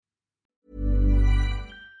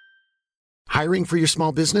Hiring for your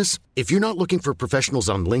small business? If you're not looking for professionals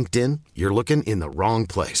on LinkedIn, you're looking in the wrong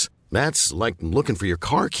place. That's like looking for your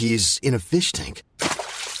car keys in a fish tank.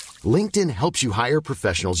 LinkedIn helps you hire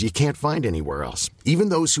professionals you can't find anywhere else, even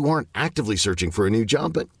those who aren't actively searching for a new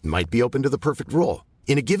job but might be open to the perfect role.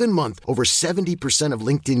 In a given month, over 70% of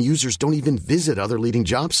LinkedIn users don't even visit other leading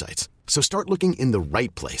job sites. So start looking in the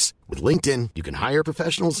right place. With LinkedIn, you can hire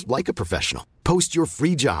professionals like a professional. Post your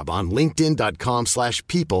free job on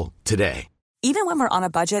linkedin.com/people today. Even when we're on a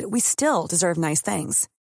budget, we still deserve nice things.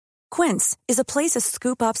 Quince is a place to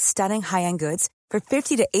scoop up stunning high-end goods for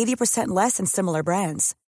 50 to 80% less than similar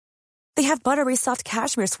brands. They have buttery soft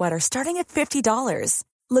cashmere sweaters starting at $50,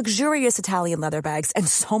 luxurious Italian leather bags, and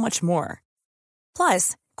so much more.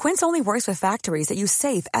 Plus, Quince only works with factories that use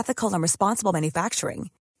safe, ethical, and responsible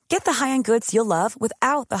manufacturing. Get the high-end goods you'll love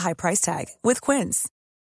without the high price tag with Quince.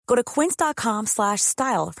 Go to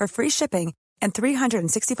quince.com/style for free shipping and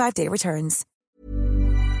 365-day returns.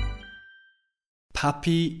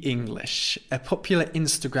 Papi English, a popular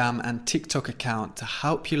Instagram and TikTok account to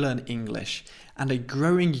help you learn English, and a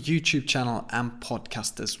growing YouTube channel and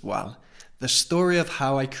podcast as well. The story of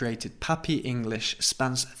how I created Papi English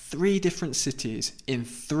spans 3 different cities in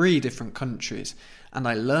 3 different countries, and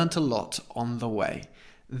I learnt a lot on the way.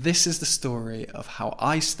 This is the story of how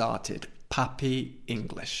I started Papi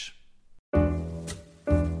English.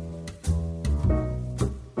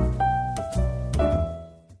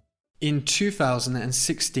 In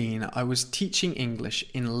 2016, I was teaching English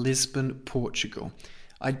in Lisbon, Portugal.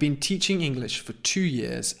 I'd been teaching English for 2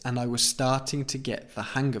 years and I was starting to get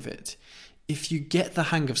the hang of it. If you get the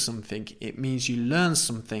hang of something, it means you learn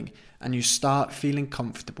something and you start feeling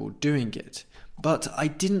comfortable doing it. But I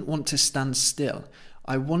didn't want to stand still.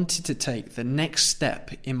 I wanted to take the next step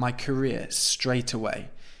in my career straight away.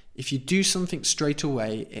 If you do something straight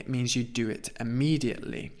away, it means you do it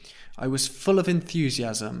immediately. I was full of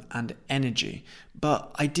enthusiasm and energy, but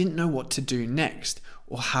I didn't know what to do next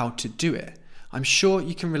or how to do it. I'm sure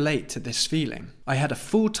you can relate to this feeling. I had a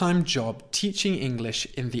full-time job teaching English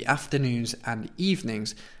in the afternoons and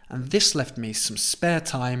evenings, and this left me some spare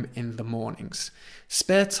time in the mornings.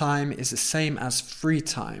 Spare time is the same as free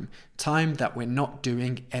time, time that we're not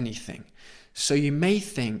doing anything. So you may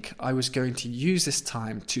think I was going to use this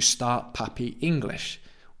time to start Papi English.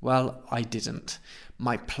 Well, I didn't.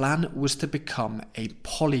 My plan was to become a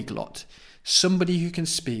polyglot, somebody who can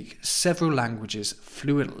speak several languages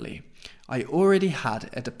fluently. I already had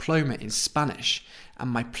a diploma in Spanish, and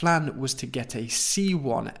my plan was to get a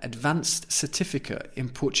C1 advanced certificate in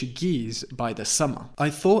Portuguese by the summer. I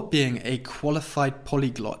thought being a qualified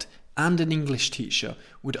polyglot and an English teacher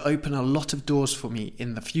would open a lot of doors for me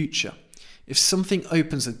in the future. If something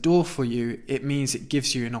opens a door for you, it means it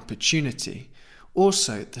gives you an opportunity.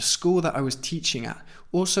 Also, the school that I was teaching at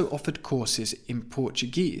also offered courses in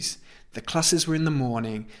Portuguese. The classes were in the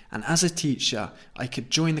morning, and as a teacher, I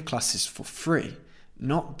could join the classes for free.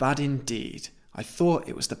 Not bad indeed. I thought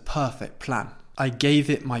it was the perfect plan. I gave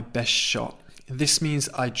it my best shot. This means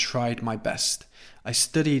I tried my best. I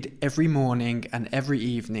studied every morning and every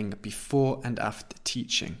evening before and after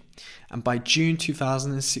teaching. And by June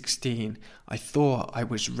 2016, I thought I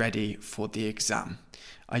was ready for the exam.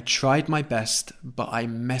 I tried my best, but I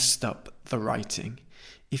messed up the writing.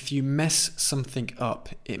 If you mess something up,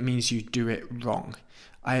 it means you do it wrong.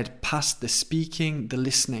 I had passed the speaking, the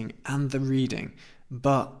listening, and the reading,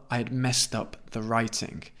 but I had messed up the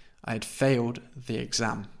writing. I had failed the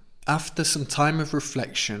exam. After some time of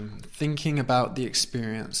reflection, thinking about the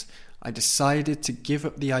experience, I decided to give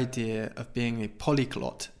up the idea of being a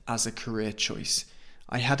polyglot as a career choice.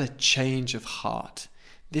 I had a change of heart.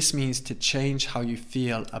 This means to change how you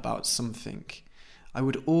feel about something. I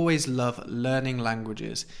would always love learning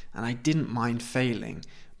languages and I didn't mind failing,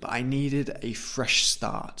 but I needed a fresh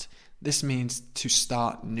start. This means to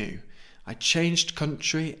start new. I changed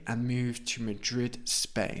country and moved to Madrid,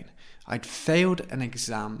 Spain. I'd failed an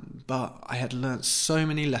exam, but I had learnt so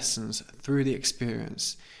many lessons through the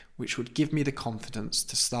experience, which would give me the confidence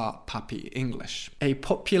to start Papi English. A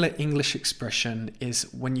popular English expression is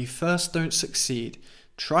when you first don't succeed,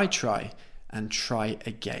 try, and try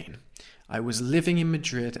again. I was living in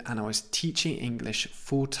Madrid and I was teaching English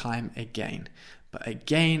full-time again. But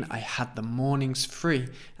again, I had the mornings free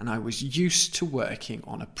and I was used to working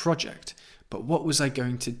on a project. But what was I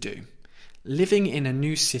going to do? Living in a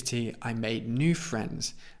new city, I made new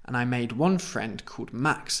friends, and I made one friend called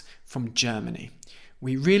Max from Germany.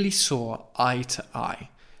 We really saw eye to eye.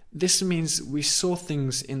 This means we saw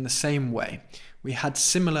things in the same way. We had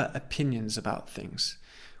similar opinions about things.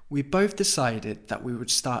 We both decided that we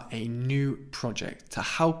would start a new project to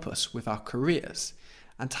help us with our careers.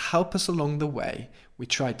 and to help us along the way, we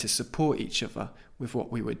tried to support each other with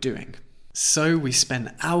what we were doing. So we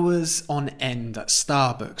spent hours on end at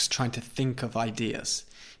Starbucks trying to think of ideas.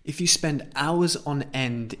 If you spend hours on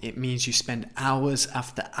end, it means you spend hours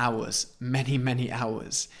after hours, many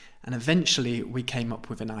hours. And eventually we came up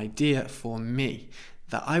with an idea for me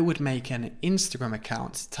that I would make an Instagram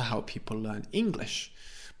account to help people learn English.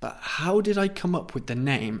 But how did I come up with the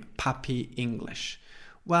name Papi English?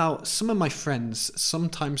 Well, some of my friends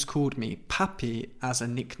sometimes called me Papi as a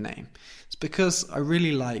nickname. It's because I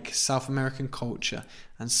really like South American culture,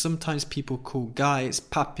 and sometimes people call guys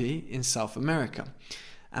Papi in South America.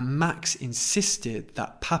 And Max insisted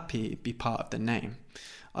that Papi be part of the name.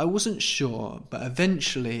 I wasn't sure, but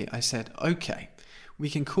eventually I said, okay, we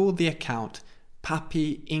can call the account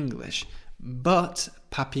Papi English, but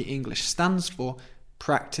Papi English stands for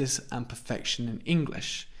Practice and Perfection in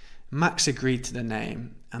English. Max agreed to the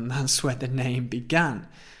name, and that's where the name began.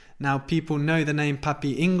 Now, people know the name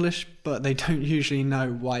Papi English, but they don't usually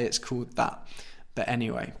know why it's called that. But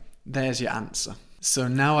anyway, there's your answer. So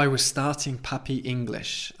now I was starting Papi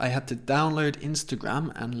English. I had to download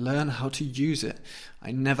Instagram and learn how to use it.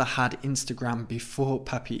 I never had Instagram before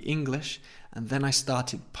Papi English, and then I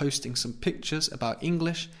started posting some pictures about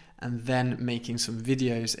English and then making some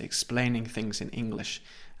videos explaining things in English.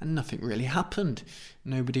 And nothing really happened.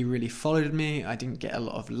 Nobody really followed me. I didn't get a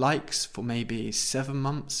lot of likes for maybe 7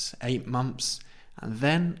 months, 8 months. And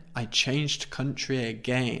then I changed country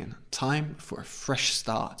again. Time for a fresh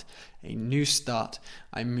start, a new start.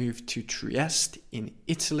 I moved to Trieste in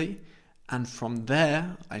Italy. And from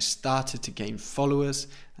there, I started to gain followers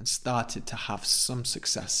and started to have some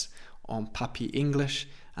success on Papi English.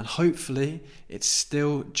 And hopefully it's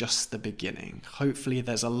still just the beginning. Hopefully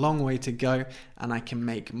there's a long way to go and I can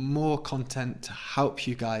make more content to help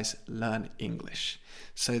you guys learn English.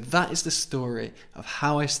 So that is the story of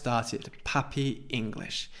how I started Papi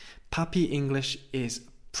English. Papi English is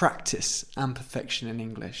practice and perfection in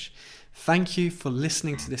English. Thank you for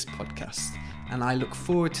listening to this podcast, and I look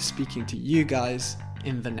forward to speaking to you guys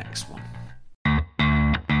in the next one.